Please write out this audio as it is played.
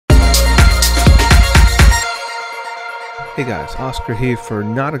Hey guys, Oscar here for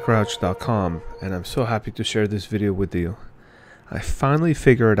notagrouch.com, and I'm so happy to share this video with you. I finally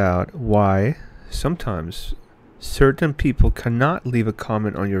figured out why sometimes certain people cannot leave a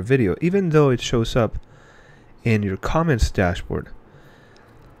comment on your video even though it shows up in your comments dashboard.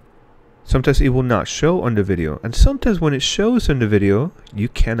 Sometimes it will not show on the video, and sometimes when it shows in the video you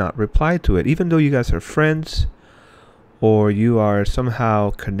cannot reply to it even though you guys are friends or you are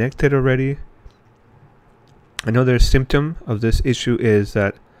somehow connected already. Another symptom of this issue is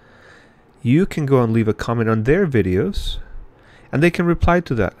that you can go and leave a comment on their videos and they can reply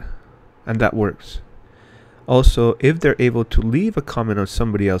to that, and that works. Also, if they're able to leave a comment on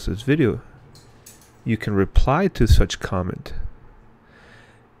somebody else's video, you can reply to such comment.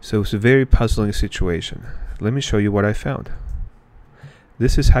 So it's a very puzzling situation. Let me show you what I found.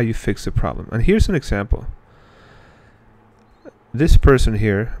 This is how you fix the problem, and here's an example. This person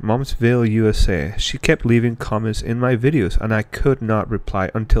here, Momsville USA, she kept leaving comments in my videos and I could not reply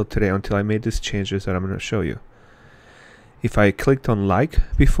until today, until I made these changes that I'm going to show you. If I clicked on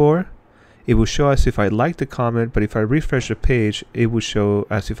like before, it will show as if I liked the comment, but if I refresh the page, it will show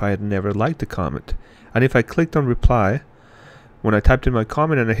as if I had never liked the comment. And if I clicked on reply, when I typed in my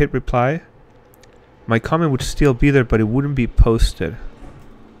comment and I hit reply, my comment would still be there, but it wouldn't be posted.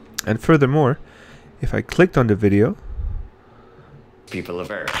 And furthermore, if I clicked on the video, people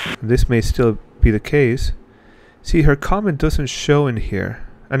of Earth. This may still be the case. See, her comment doesn't show in here,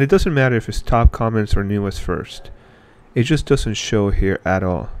 and it doesn't matter if it's top comments or newest first. It just doesn't show here at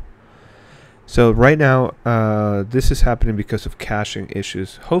all. So right now, this is happening because of caching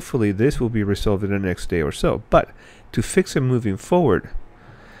issues. Hopefully this will be resolved in the next day or so. But to fix it moving forward,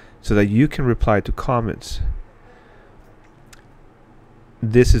 so that you can reply to comments,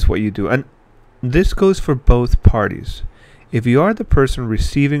 this is what you do. And this goes for both parties. If you are the person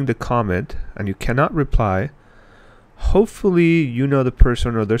receiving the comment and you cannot reply, hopefully you know the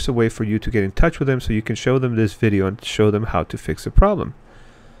person, or there's a way for you to get in touch with them so you can show them this video and show them how to fix the problem.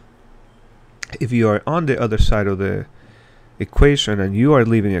 If you are on the other side of the equation and you are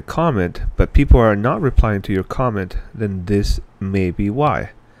leaving a comment but people are not replying to your comment, then this may be why.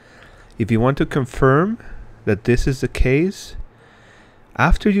 If you want to confirm that this is the case,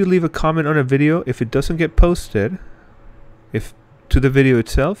 after you leave a comment on a video, if it doesn't get posted to the video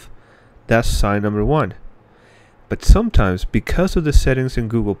itself, that's sign number one. But sometimes, because of the settings in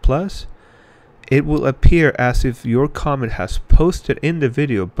Google+, it will appear as if your comment has posted in the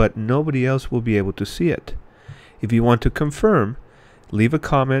video, but nobody else will be able to see it. If you want to confirm, leave a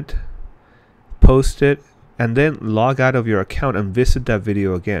comment, post it, and then log out of your account and visit that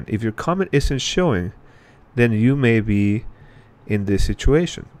video again. If your comment isn't showing, then you may be in this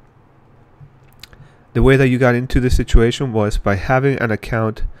situation. The way that you got into this situation was by having an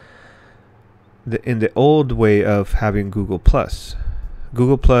account in the old way of having Google+.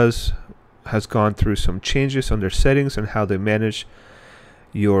 Google+ has gone through some changes on their settings and how they manage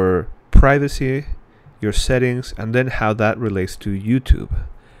your privacy, your settings, and then how that relates to YouTube.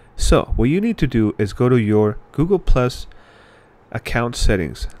 So what you need to do is go to your Google+ account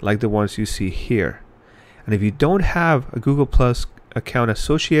settings, like the ones you see here. And if you don't have a Google+ account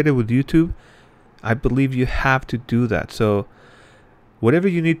associated with YouTube, I believe you have to do that. So whatever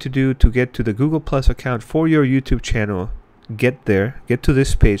you need to do to get to the Google+ account for your YouTube channel, get there, get to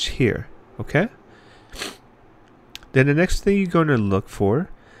this page here, okay? Then the next thing you're going to look for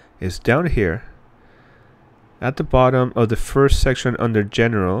is down here at the bottom of the first section under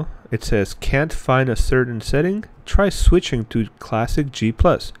General. It says, can't find a certain setting? Try switching to Classic G+.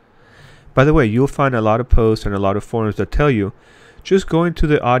 By the way, you'll find a lot of posts and a lot of forums that tell you, just go into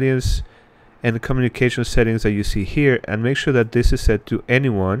the audience and the communication settings that you see here and make sure that this is set to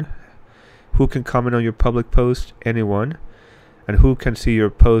anyone who can comment on your public post, anyone, and who can see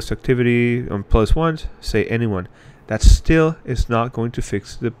your post activity on +1s, say anyone. That still is not going to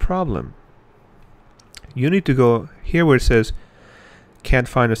fix the problem. You need to go here where it says can't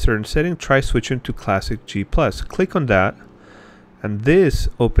find a certain setting, try switching to Classic G+. Click on that and this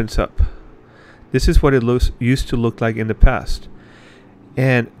opens up. This is what it used to look like in the past.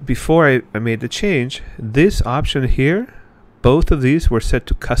 And before I made the change, this option here, both of these were set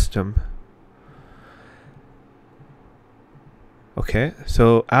to custom. Okay,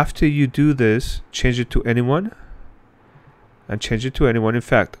 so after you do this, change it to anyone and change it to anyone. In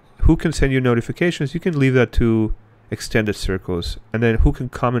fact, who can send you notifications, you can leave that to extended circles. And then who can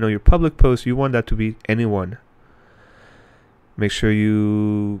comment on your public post, you want that to be anyone. Make sure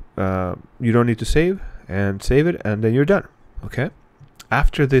you don't need to save it, and then you're done. Okay.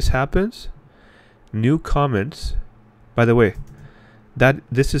 After this happens, new comments. By the way,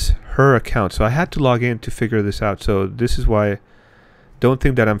 this is her account, so I had to log in to figure this out. So this is why, don't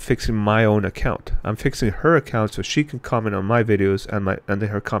think that I'm fixing my own account. I'm fixing her account so she can comment on my videos and then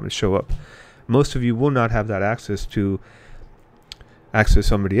her comments show up. Most of you will not have that access to access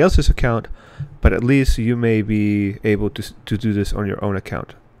somebody else's account, but at least you may be able to do this on your own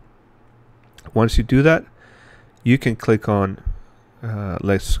account. Once you do that, you can click on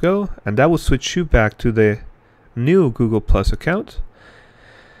let's go, and that will switch you back to the new Google Plus account.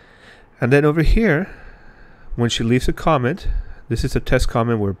 And then over here, when she leaves a comment, this is a test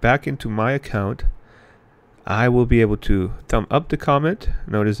comment, we're back into my account. I will be able to thumb up the comment.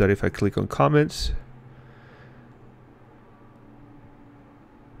 Notice that if I click on comments,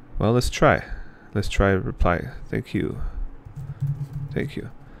 well, let's try reply. Thank you.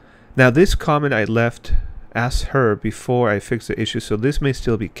 Now this comment I left as her before I fixed the issue, so this may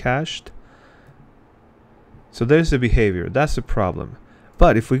still be cached. So there's the behavior, that's the problem.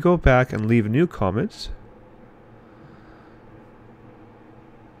 But if we go back and leave new comments,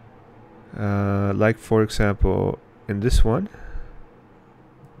 like for example in this one,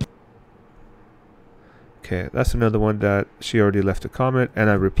 okay, that's another one that she already left a comment and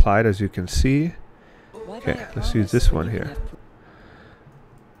I replied, as you can see. Okay, let's use this one here.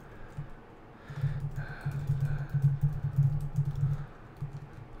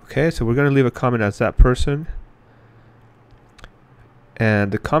 Okay, so we're going to leave a comment as that person,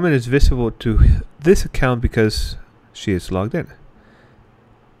 and the comment is visible to this account because she is logged in.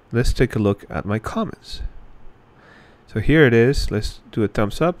 Let's take a look at my comments. So here it is. Let's do a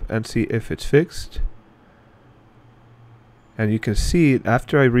thumbs up and see if it's fixed. And you can see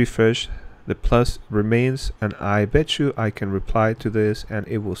after I refresh, the plus remains, and I bet you I can reply to this and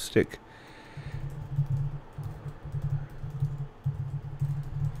it will stick.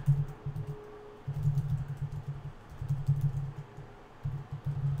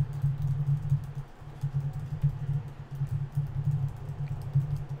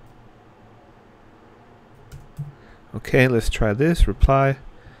 Okay, let's try this, reply,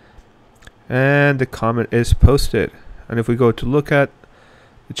 and the comment is posted. And if we go to look at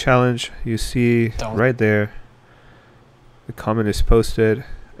the challenge, you see right there the comment is posted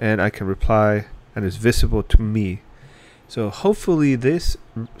and I can reply and it's visible to me. So hopefully this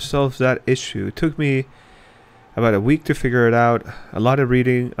solves that issue. It took me about a week to figure it out, a lot of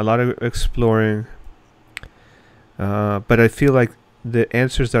reading, a lot of exploring, but I feel like the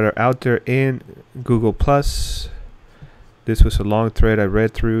answers that are out there in Google Plus, this was a long thread, I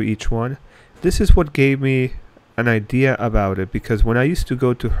read through each one. This is what gave me an idea about it, because when I used to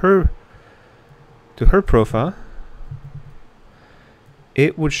go to her profile,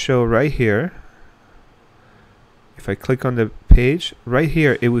 it would show right here. If I click on the page right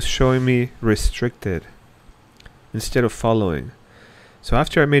here, it was showing me restricted instead of following. So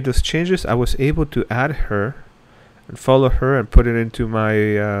after I made those changes, I was able to add her and follow her and put it into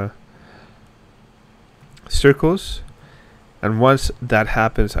my circles. And once that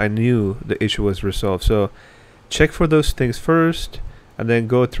happens, I knew the issue was resolved. So check for those things first, and then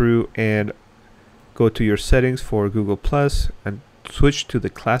go through and go to your settings for Google Plus and switch to the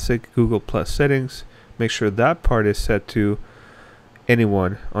classic Google Plus settings. Make sure that part is set to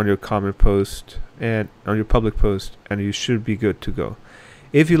anyone on your comment post and on your public post, and you should be good to go.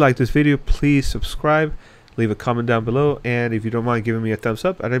 If you like this video, please subscribe, leave a comment down below, and if you don't mind giving me a thumbs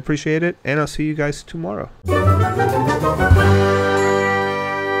up, I'd appreciate it, and I'll see you guys tomorrow.